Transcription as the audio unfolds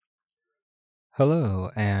Hello,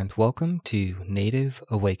 and welcome to Native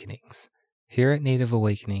Awakenings. Here at Native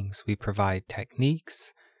Awakenings, we provide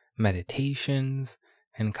techniques, meditations,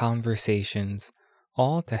 and conversations,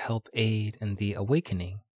 all to help aid in the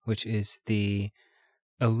awakening, which is the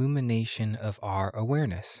illumination of our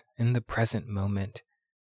awareness in the present moment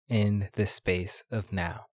in the space of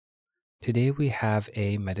now. Today we have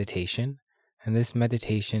a meditation, and this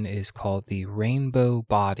meditation is called the Rainbow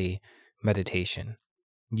Body Meditation,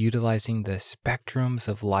 utilizing the spectrums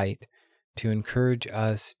of light to encourage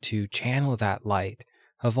us to channel that light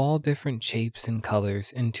of all different shapes and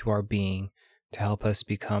colors into our being to help us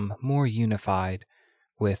become more unified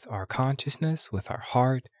with our consciousness, with our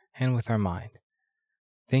heart, and with our mind.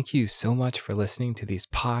 Thank you so much for listening to these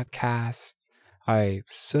podcasts. I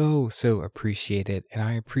so appreciate it, and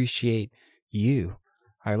I appreciate you.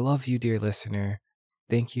 I love you, dear listener.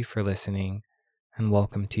 Thank you for listening, and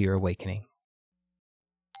welcome to your awakening.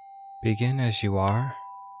 Begin as you are.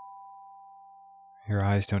 Your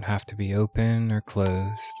eyes don't have to be open or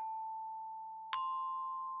closed.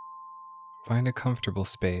 Find a comfortable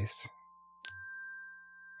space,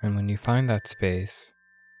 and when you find that space,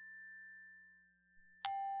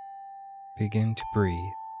 begin to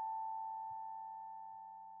breathe.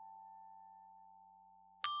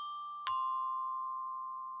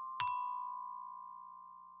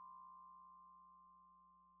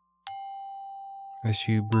 As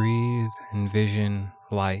you breathe, envision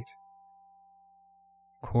light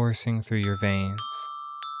coursing through your veins.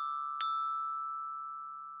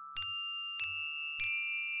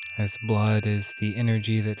 As blood is the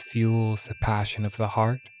energy that fuels the passion of the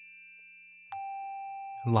heart,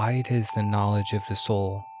 light is the knowledge of the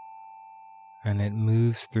soul, and it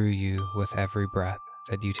moves through you with every breath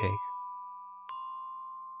that you take.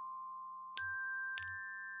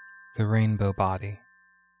 The rainbow body.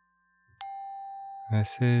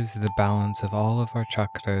 This is the balance of all of our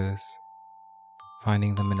chakras,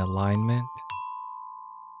 finding them in alignment,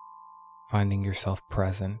 finding yourself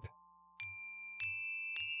present.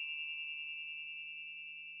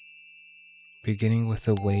 Beginning with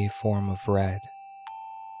the waveform of red.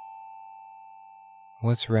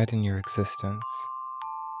 What's red in your existence?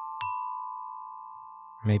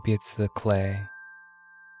 Maybe it's the clay.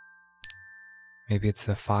 Maybe it's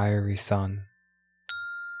the fiery sun.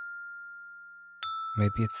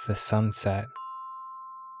 Maybe it's the sunset.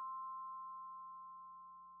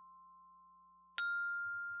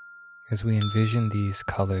 As we envision these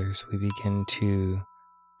colors, we begin to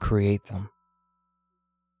create them.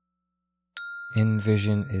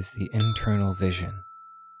 Envision is the internal vision.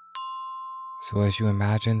 So as you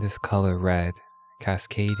imagine this color red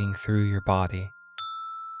cascading through your body,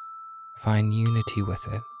 find unity with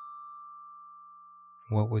it.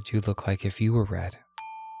 What would you look like if you were red?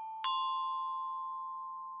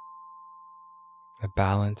 A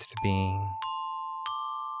balanced being.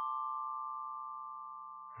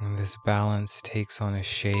 And this balance takes on a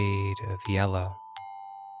shade of yellow.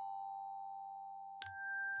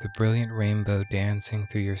 The brilliant rainbow dancing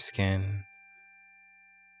through your skin,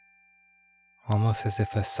 almost as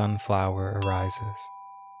if a sunflower arises.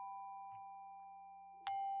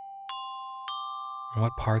 And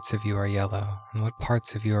what parts of you are yellow, and what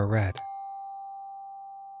parts of you are red?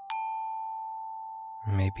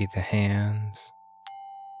 Maybe the hands,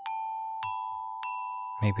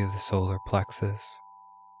 maybe the solar plexus.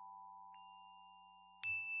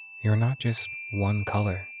 You're not just one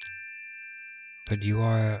color, but you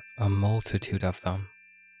are a multitude of them,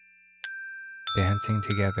 dancing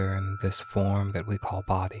together in this form that we call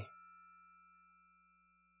body.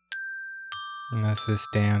 And as this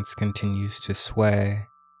dance continues to sway,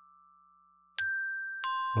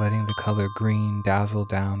 letting the color green dazzle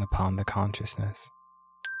down upon the consciousness.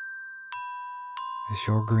 Is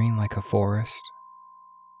your green like a forest,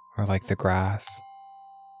 or like the grass?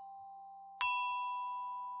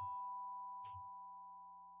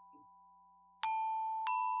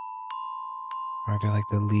 Are they like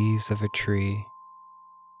the leaves of a tree,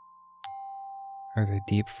 or the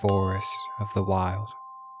deep forest of the wild?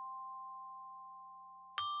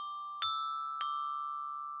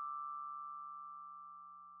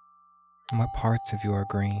 And what parts of you are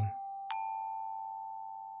green?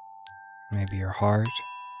 Maybe your heart,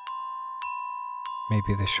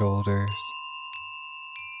 maybe the shoulders.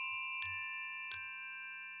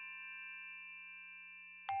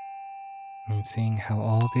 And seeing how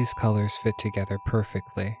all these colors fit together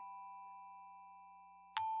perfectly.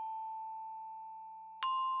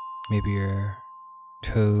 Maybe your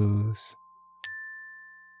toes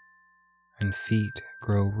and feet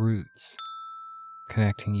grow roots,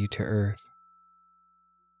 connecting you to earth.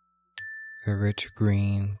 The rich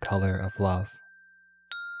green color of love.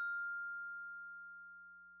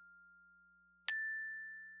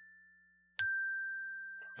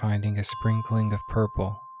 finding a sprinkling of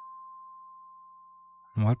purple.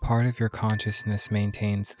 And what part of your consciousness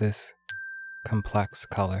maintains this complex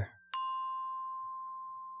color?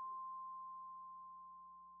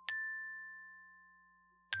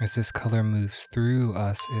 As this color moves through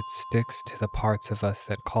us, it sticks to the parts of us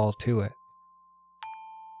that call to it.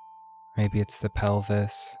 Maybe it's the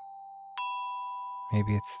pelvis,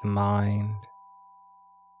 maybe it's the mind,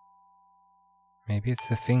 maybe it's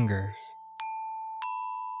the fingers.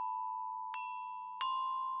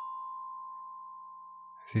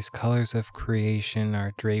 As these colors of creation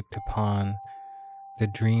are draped upon the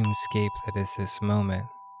dreamscape that is this moment,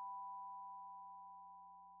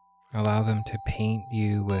 allow them to paint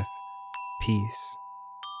you with peace.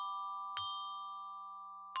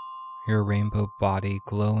 Your rainbow body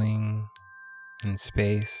glowing in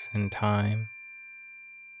space and time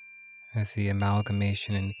as the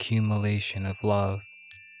amalgamation and accumulation of love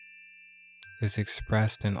is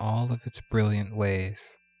expressed in all of its brilliant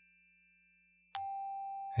ways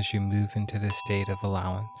as you move into this state of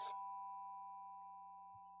allowance.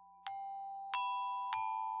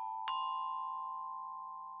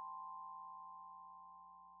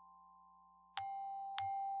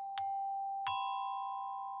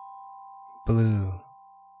 Blue,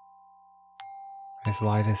 as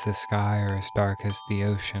light as the sky or as dark as the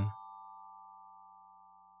ocean.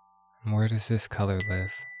 And where does this color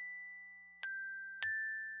live?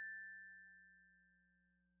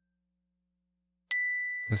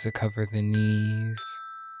 Does it cover the knees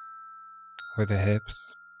or the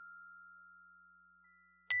hips?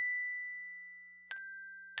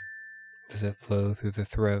 Does it flow through the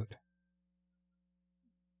throat?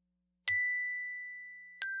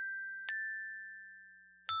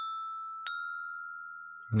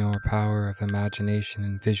 Your power of imagination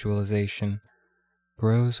and visualization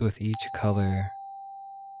grows with each color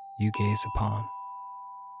you gaze upon.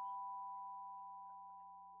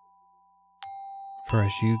 For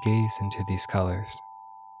as you gaze into these colors,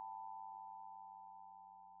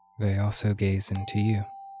 they also gaze into you.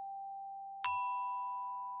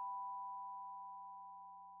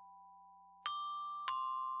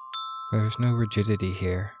 There is no rigidity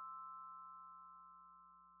here.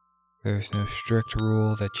 There is no strict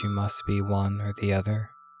rule that you must be one or the other.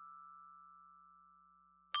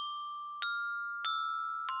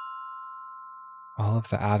 All of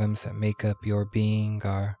the atoms that make up your being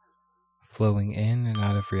are flowing in and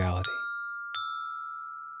out of reality.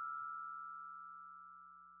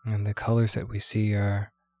 And the colors that we see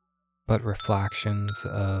are but reflections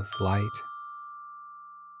of light.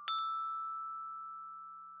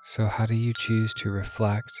 So how do you choose to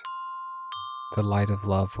reflect the light of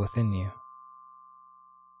love within you?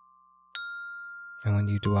 And when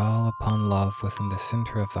you dwell upon love within the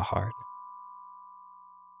center of the heart,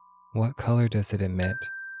 what color does it emit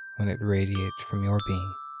when it radiates from your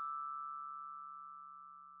being?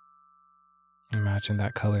 Imagine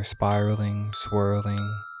that color spiraling,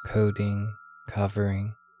 swirling, coating,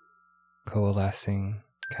 covering, coalescing,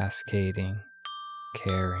 cascading,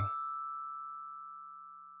 caring.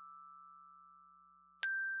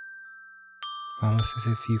 Almost as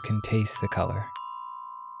if you can taste the color.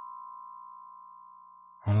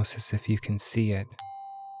 Almost as if you can see it.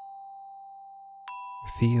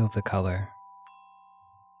 Feel the color.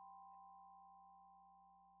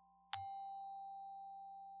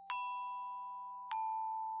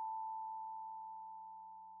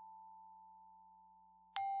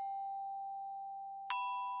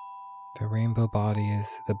 The rainbow body is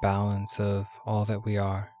the balance of all that we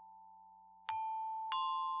are.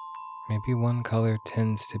 Maybe one color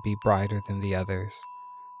tends to be brighter than the others,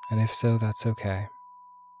 and if so, that's okay.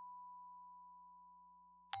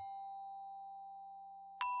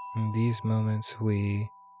 In these moments, we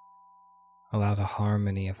allow the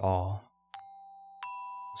harmony of all.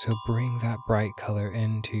 So bring that bright color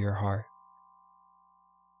into your heart.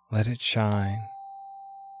 Let it shine,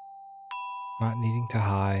 not needing to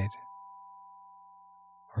hide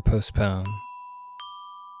or postpone.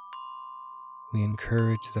 We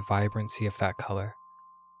encourage the vibrancy of that color,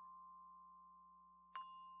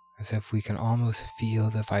 as if we can almost feel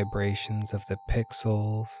the vibrations of the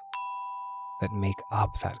pixels that make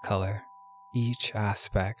up that color, each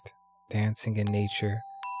aspect dancing in nature,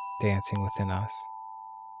 dancing within us.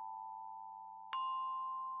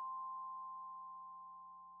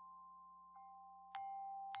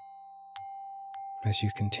 As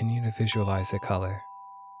you continue to visualize a color,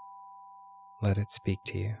 let it speak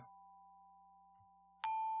to you.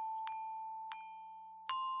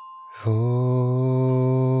 Fondi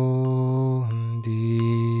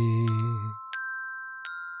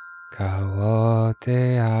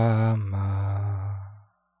kawote ama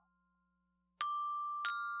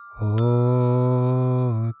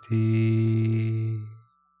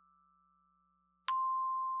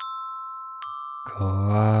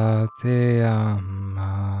Koa te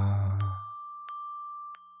ama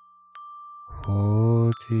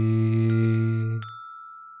hoti.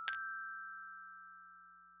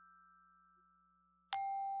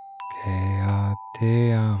 Kea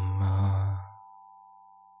te ama.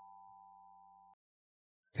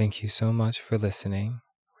 Thank you so much for listening.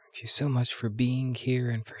 Thank you so much for being here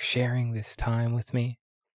and for sharing this time with me.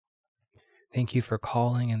 Thank you for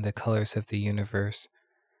calling in the colors of the universe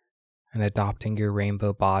and adopting your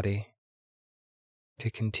rainbow body to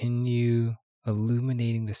continue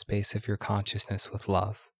illuminating the space of your consciousness with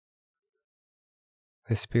love.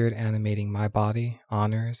 The spirit animating my body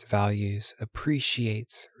honors, values,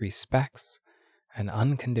 appreciates, respects, and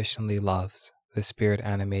unconditionally loves the spirit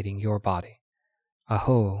animating your body.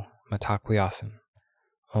 Aho Mitakuye Oyasin.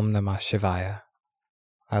 Om Namah Shivaya.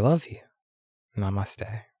 I love you.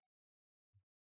 Namaste.